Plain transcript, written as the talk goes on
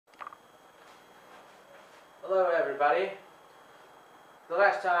Hello everybody. The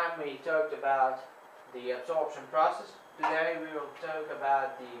last time we talked about the absorption process. Today we will talk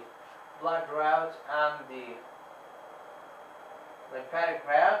about the blood route and the lymphatic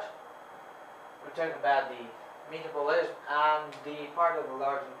route. We'll talk about the metabolism and the part of the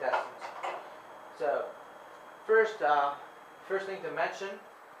large intestines. So first thing to mention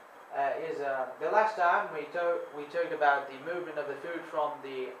is the last time we talked about the movement of the food from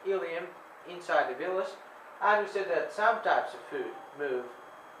the ileum inside the villus, and we said that some types of food move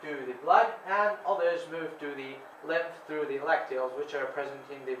to the blood and others move to the lymph through the lacteals, which are present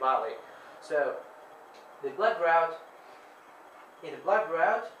in the body. So in the blood route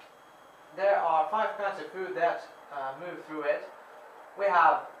there are 5 kinds of food that move through it. We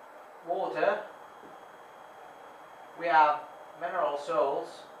have water, we have mineral salts,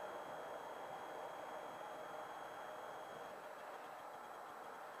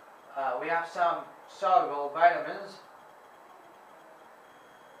 we have some soluble vitamins,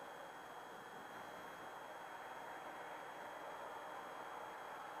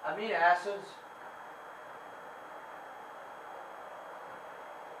 amino acids,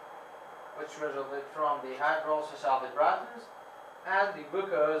 which resulted from the hydrolysis of the proteins, and the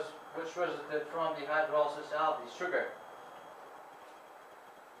glucose, which resulted from the hydrolysis of the sugar.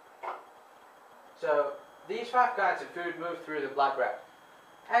 So these 5 kinds of food move through the blood route.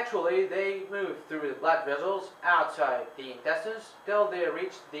 Actually, they move through the blood vessels outside the intestines till they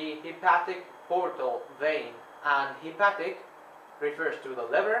reach the hepatic portal vein. And hepatic refers to the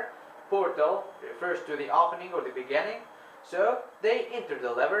liver, portal refers to the opening or the beginning. So they enter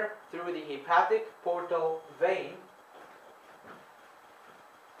the liver through the hepatic portal vein.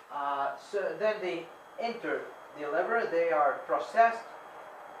 So then they enter the liver, they are processed.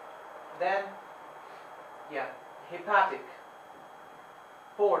 Then, hepatic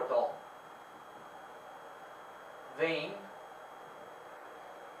portal vein,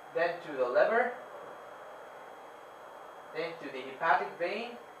 then to the liver, then to the hepatic vein.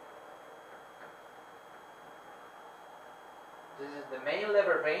 This is the main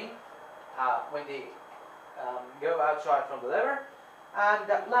liver vein when they go outside from the liver,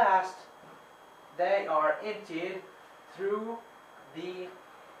 and at last they are emptied through the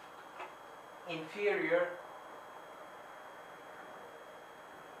inferior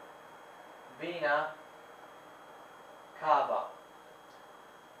vena cava.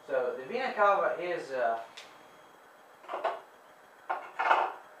 So the vena cava is a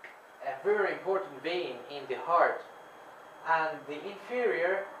very important vein in the heart, and the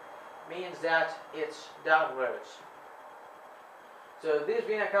inferior means that it's downwards. So this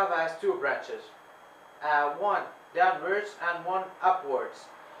vena cava has 2 branches, one downwards and one upwards.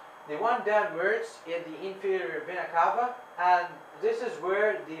 The one downwards is the inferior vena cava, and this is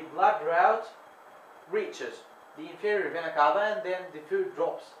where the blood route reaches the inferior vena cava, and then the food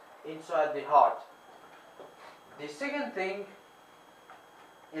drops inside the heart. The second thing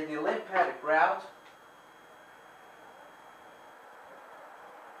is the lymphatic route.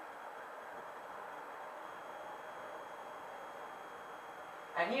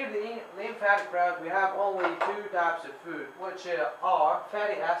 And here the lymphatic route, we have only 2 types of food, which are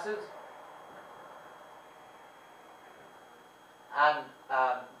fatty acids and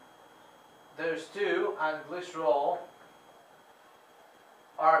those 2 and glycerol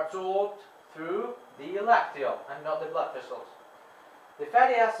are absorbed through the lacteal and not the blood vessels. The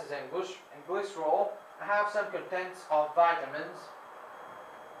fatty acids and glycerol have some contents of vitamins.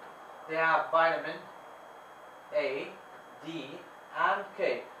 They have vitamin A, D, and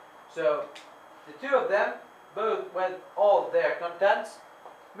K. So the 2 of them, both with all their contents,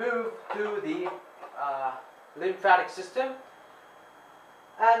 move to the lymphatic system,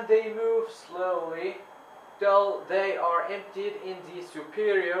 and they move slowly till they are emptied in the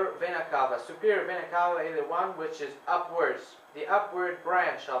superior vena cava. Superior vena cava is the one which is upwards, the upward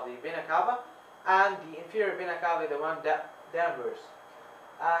branch of the vena cava, and the inferior vena cava is the one downwards.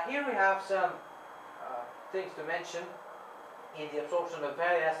 Here we have some things to mention in the absorption of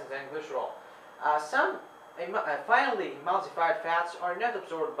fatty acids and glycerol. Some finally emulsified fats are not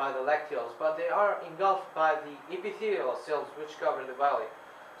absorbed by the lacteals, but they are engulfed by the epithelial cells which cover the body.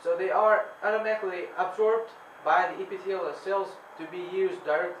 So they are automatically absorbed by the epithelial cells to be used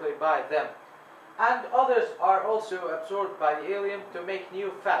directly by them. And others are also absorbed by the ileum to make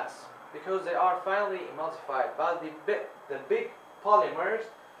new fats, because they are finally emulsified. But the big polymers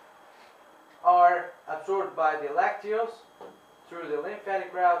are absorbed by the lacteals through the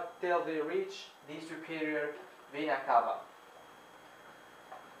lymphatic route till they reach the superior vena cava.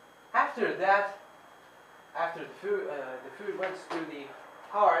 After that, after the food went to the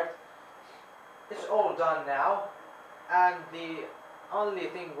heart, it's all done now, and the only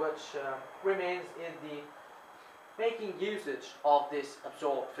thing which remains is the making usage of this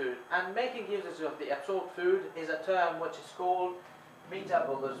absorbed food. And making usage of the absorbed food is a term which is called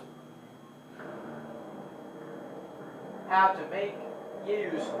metabolism. How to make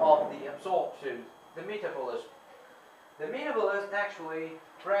use of the absorbed food, the metabolism. The metabolism actually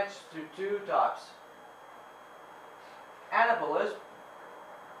branches to two types: anabolism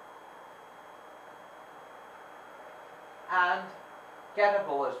and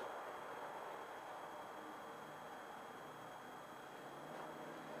catabolism.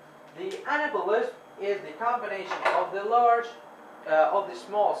 The anabolism is the combination of the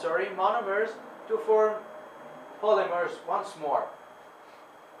small monomers to form polymers once more.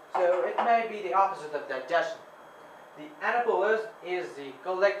 So it may be the opposite of digestion. The anabolism is the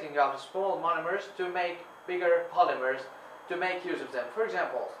collecting of small monomers to make bigger polymers to make use of them. For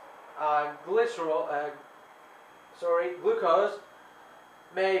example, glucose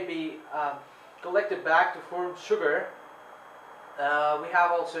may be collected back to form sugar. We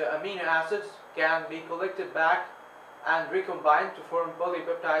have also amino acids can be collected back and recombined to form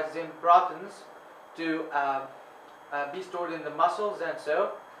polypeptides in proteins to be stored in the muscles, and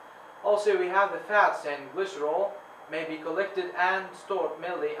so. Also we have the fats and glycerol may be collected and stored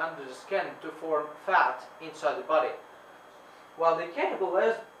mainly under the skin to form fat inside the body. While the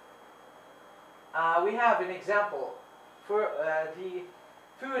catabolism, we have an example. For the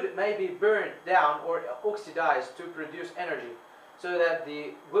food may be burned down or oxidized to produce energy, so that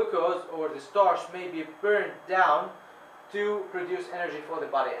the glucose or the starch may be burned down to produce energy for the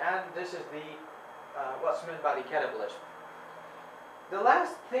body, and this is the what's meant by the catabolism. The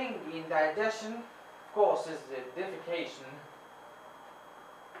last thing in digestion, of course, is the defecation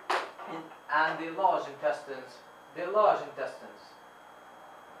and the large intestines. The large intestines.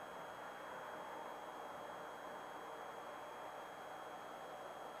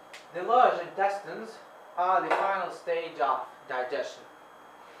 The large intestines are the final stage of digestion.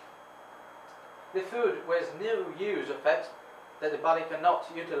 The food with no use of it that the body cannot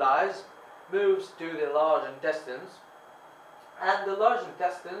utilize moves to the large intestines, and the large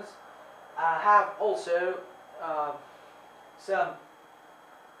intestines have also some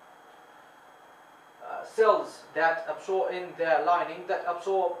cells that absorb in their lining, that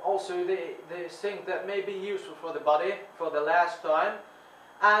absorb also the things that may be useful for the body for the last time.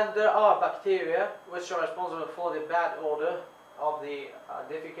 And there are bacteria which are responsible for the bad odor of the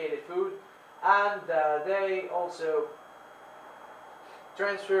defecated food, and they also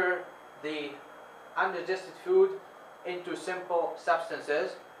transfer the undigested food into simple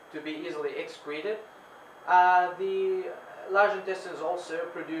substances to be easily excreted. The large intestines also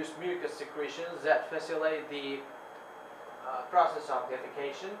produce mucus secretions that facilitate the process of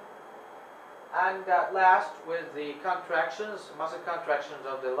defecation. And at last, with the muscle contractions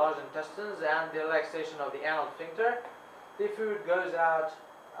of the large intestines and the relaxation of the anal sphincter, the food goes out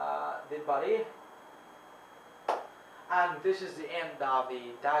the body. And this is the end of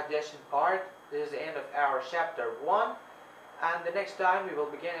the digestion part. This is the end of our chapter 1. And the next time we will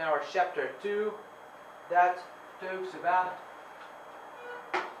begin our chapter 2 that talks about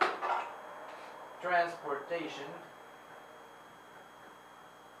transportation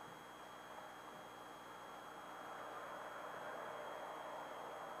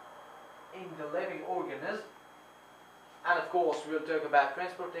in the living organism, and of course we'll talk about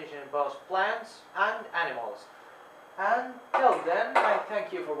transportation in both plants and animals. Until then, I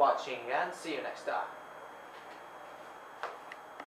thank you for watching and see you next time.